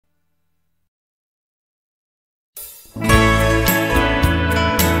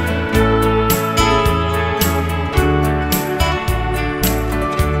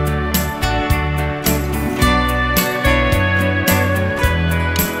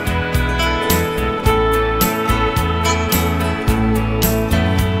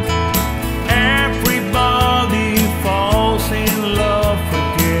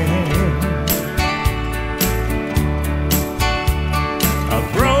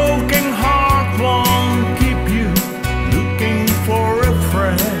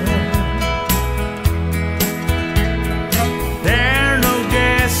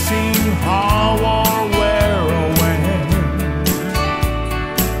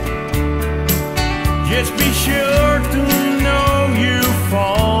Just be sure to know you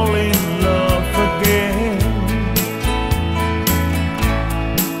fall in love again.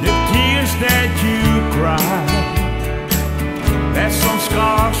 The tears that you cry, there's some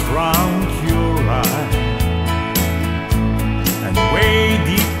scars round your eye, and way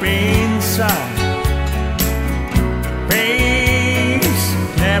deep inside, pains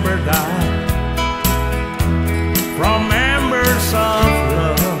never die. From embers of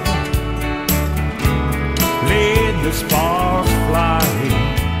love, let the sparks fly.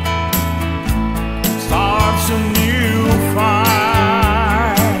 Starts a new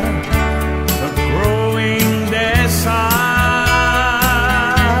fire, a growing desire.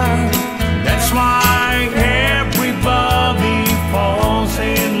 That's why everybody falls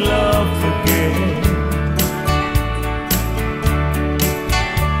in love again.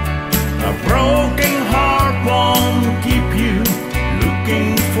 A broken heart won't keep you looking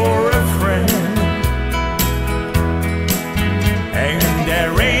for a friend. And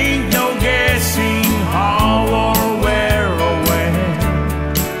there ain't no guessing how or where or when.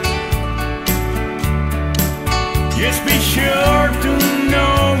 Just be sure to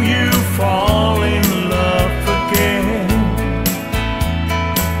know you fall in love again.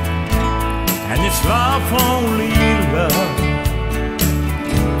 And it's love, only love,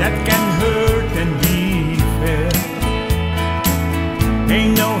 that can hurt and be fair.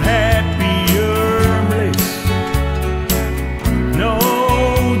 Ain't no happier bliss, no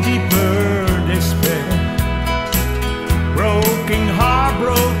deeper despair. Broken heart,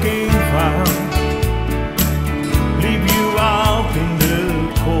 broken vow, leave you out in the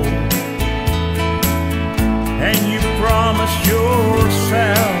cold. And you promise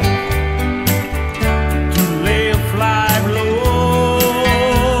yourself to live life long.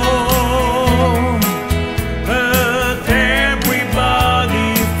 But everybody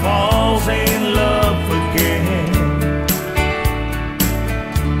falls in love again.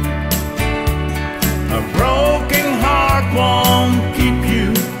 A broken heart won't keep you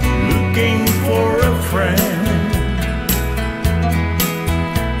looking for a friend.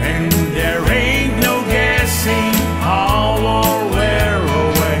 And there ain't no guessing how or where or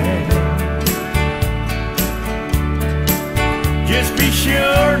when. Just be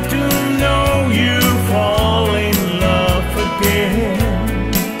sure to know you fall in love again.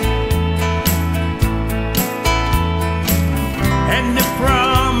 And the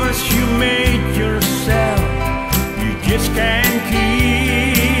promise you made yourself, you just can't keep.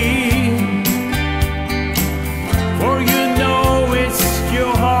 For you know it's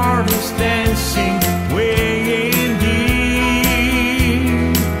your heart is dancing way in deep.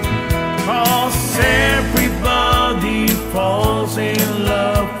 'Cause everybody falls in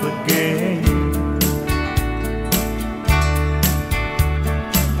love again.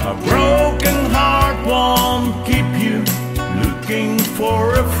 A broken heart won't keep you looking for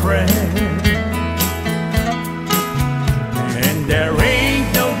a friend. And there ain't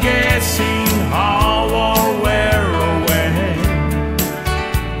no guessing how or where or when.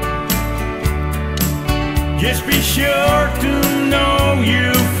 Just be sure to know you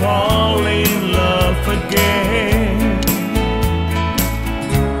fall in love again.